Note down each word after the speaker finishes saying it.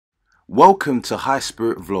Welcome to High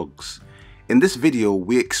Spirit Vlogs. In this video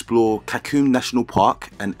we explore Kakum National Park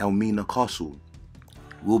and Elmina Castle.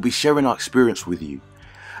 We'll be sharing our experience with you.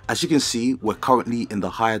 As you can see, we're currently in the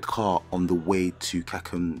hired car on the way to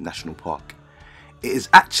Kakum National Park. It is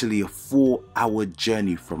actually a 4-hour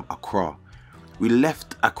journey from Accra. We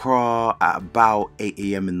left Accra at about 8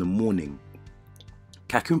 AM in the morning.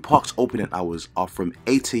 Kakum Park's opening hours are from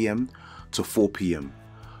 8 AM to 4 PM.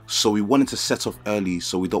 So we wanted to set off early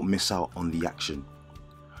so we don't miss out on the action.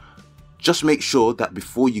 Just make sure that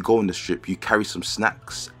before you go on the trip you carry some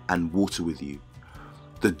snacks and water with you.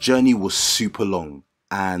 The journey was super long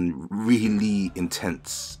and really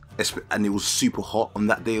intense, and it was super hot on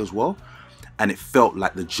that day as well, and it felt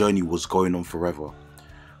like the journey was going on forever.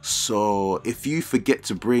 So if you forget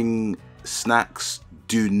to bring snacks,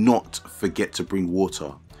 do not forget to bring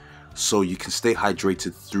water so you can stay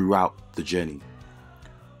hydrated throughout the journey.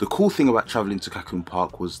 The cool thing about travelling to Kakum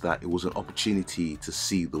Park was that it was an opportunity to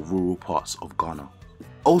see the rural parts of Ghana.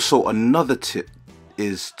 Also, another tip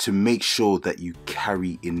is to make sure that you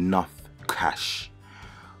carry enough cash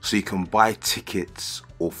so you can buy tickets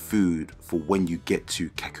or food for when you get to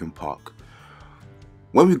Kakum Park.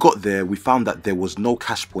 When we got there, we found that there was no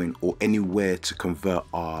cash point or anywhere to convert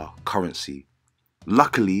our currency.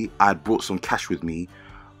 Luckily, I had brought some cash with me,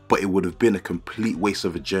 but it would have been a complete waste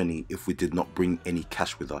of a journey if we did not bring any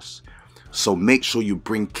cash with us. So make sure you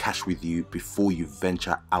bring cash with you before you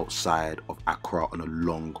venture outside of Accra on a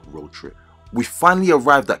long road trip. We finally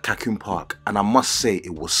arrived at Kakum Park and I must say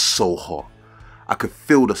it was so hot. I could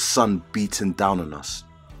feel the sun beating down on us.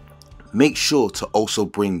 Make sure to also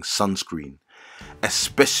bring sunscreen,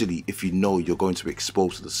 especially if you know you're going to be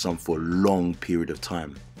exposed to the sun for a long period of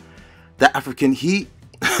time. That African heat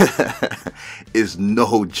is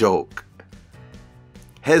no joke.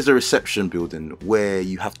 Here's the reception building where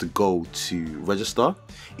you have to go to register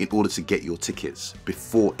in order to get your tickets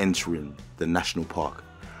before entering the national park.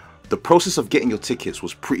 The process of getting your tickets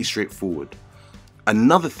was pretty straightforward.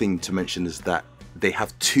 Another thing to mention is that they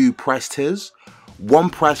have two price tiers, one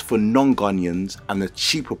price for non-Ghanaians and a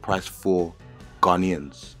cheaper price for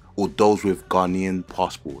Ghanaians or those with Ghanaian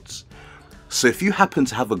passports. So if you happen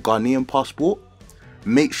to have a Ghanaian passport,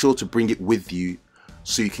 make sure to bring it with you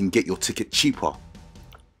so you can get your ticket cheaper.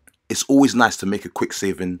 It's always nice to make a quick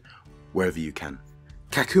saving wherever you can.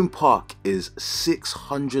 Kakum Park is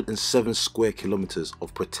 607 square kilometers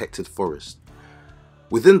of protected forest.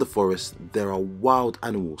 Within the forest, there are wild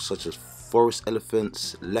animals such as forest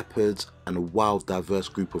elephants, leopards, and a wild diverse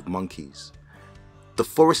group of monkeys. The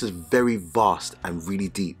forest is very vast and really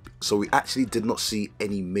deep, so we actually did not see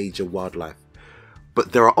any major wildlife.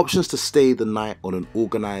 But there are options to stay the night on an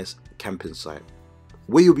organised camping site,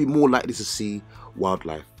 where you'll be more likely to see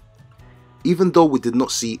wildlife. Even though we did not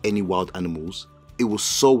see any wild animals, it was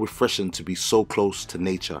so refreshing to be so close to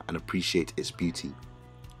nature and appreciate its beauty.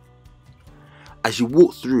 As you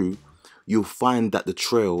walk through, you'll find that the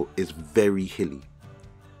trail is very hilly.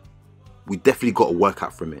 We definitely got a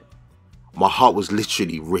workout from it. My heart was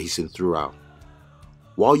literally racing throughout.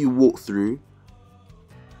 While you walk through,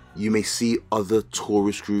 you may see other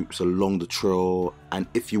tourist groups along the trail, and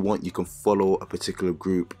if you want you can follow a particular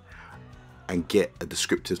group and get a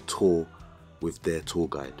descriptive tour with their tour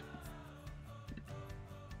guide.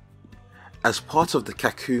 As part of the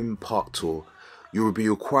Kakum Park tour, you will be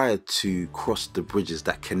required to cross the bridges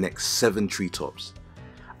that connect 7 treetops.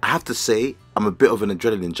 I have to say, I'm a bit of an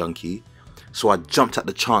adrenaline junkie, so I jumped at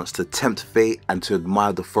the chance to tempt fate and to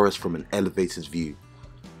admire the forest from an elevated view.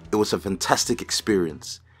 It was a fantastic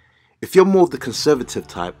experience. If you're more of the conservative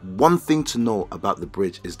type, one thing to know about the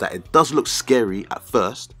bridge is that it does look scary at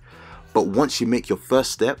first, but once you make your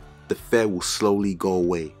first step, the fear will slowly go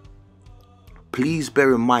away. Please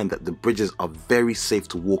bear in mind that the bridges are very safe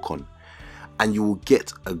to walk on, and you will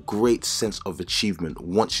get a great sense of achievement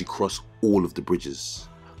once you cross all of the bridges.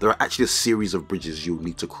 There are actually a series of bridges you'll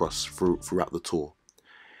need to cross throughout the tour.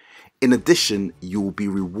 In addition, you will be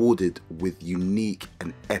rewarded with unique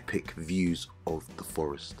and epic views of the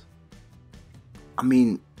forest. I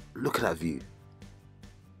mean, look at that view.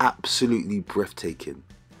 Absolutely breathtaking.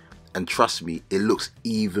 And trust me, it looks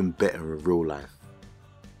even better in real life.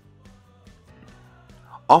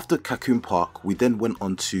 After Kakum Park, we then went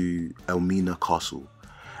on to Elmina Castle.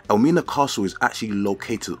 Elmina Castle is actually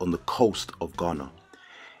located on the coast of Ghana.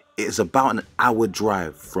 It is about an hour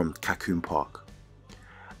drive from Kakum Park.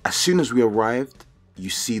 As soon as we arrived,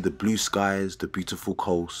 you see the blue skies, the beautiful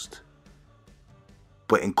coast.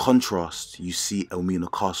 But in contrast, you see Elmina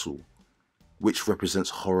Castle, which represents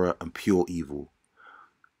horror and pure evil.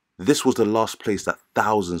 This was the last place that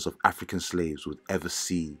thousands of African slaves would ever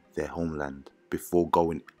see their homeland. before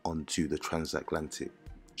going on to the transatlantic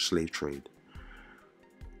slave trade.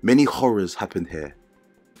 Many horrors happened here,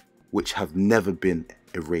 which have never been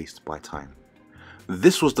erased by time.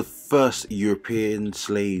 This was the first European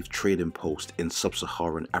slave trading post in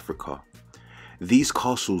sub-Saharan Africa. These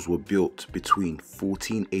castles were built between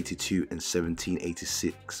 1482 and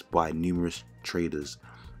 1786 by numerous traders,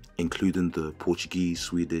 including the Portuguese,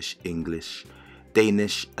 Swedish, English,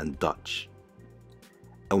 Danish and Dutch.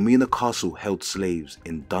 Elmina Castle held slaves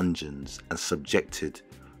in dungeons and subjected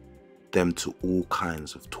them to all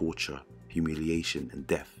kinds of torture, humiliation and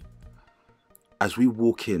death. As we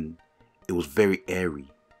walk in, it was very eerie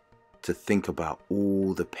to think about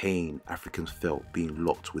all the pain Africans felt being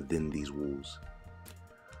locked within these walls.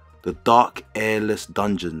 The dark, airless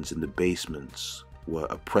dungeons in the basements were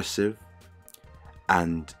oppressive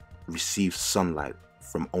and received sunlight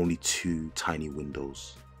from only 2 tiny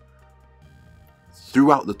windows.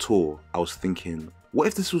 Throughout the tour, I was thinking, what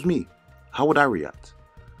if this was me? How would I react?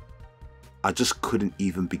 I just couldn't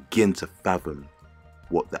even begin to fathom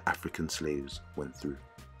what the African slaves went through.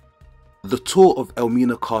 The tour of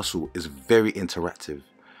Elmina Castle is very interactive,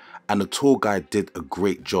 and the tour guide did a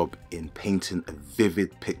great job in painting a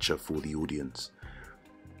vivid picture for the audience.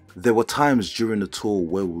 There were times during the tour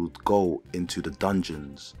where we would go into the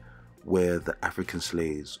dungeons where the African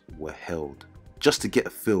slaves were held, just to get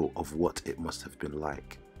a feel of what it must have been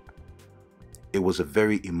like. It was a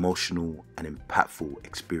very emotional and impactful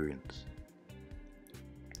experience.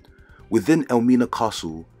 Within Elmina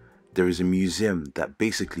Castle, there is a museum that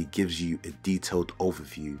basically gives you a detailed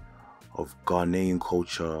overview of Ghanaian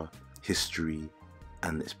culture, history,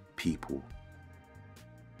 and its people.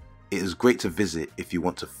 It is great to visit if you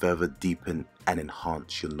want to further deepen and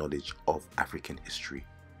enhance your knowledge of African history.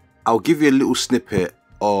 I'll give you a little snippet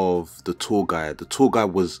of the tour guide. The tour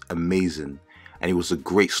guide was amazing and he was a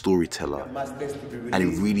great storyteller, and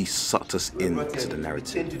it really sucked us into the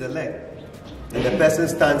narrative. Into the leg. And the person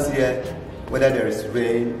stands here whether there is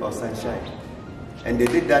rain or sunshine. And they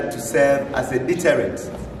did that to serve as a deterrent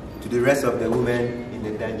to the rest of the women in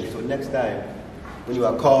the dungeon. So next time, when you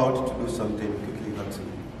are called to do something, quickly have to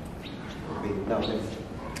obey. Now let's.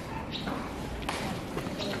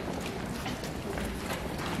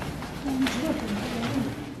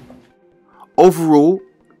 Overall,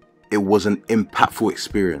 it was an impactful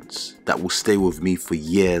experience that will stay with me for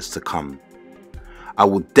years to come. I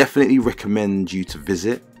would definitely recommend you to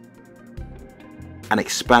visit and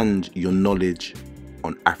expand your knowledge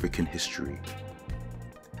on African history.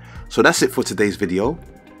 So that's it for today's video.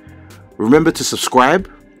 Remember to subscribe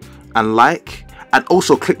and like, and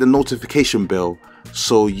also click the notification bell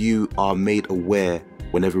so you are made aware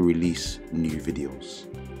whenever we release new videos.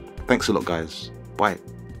 Thanks a lot guys. Bye.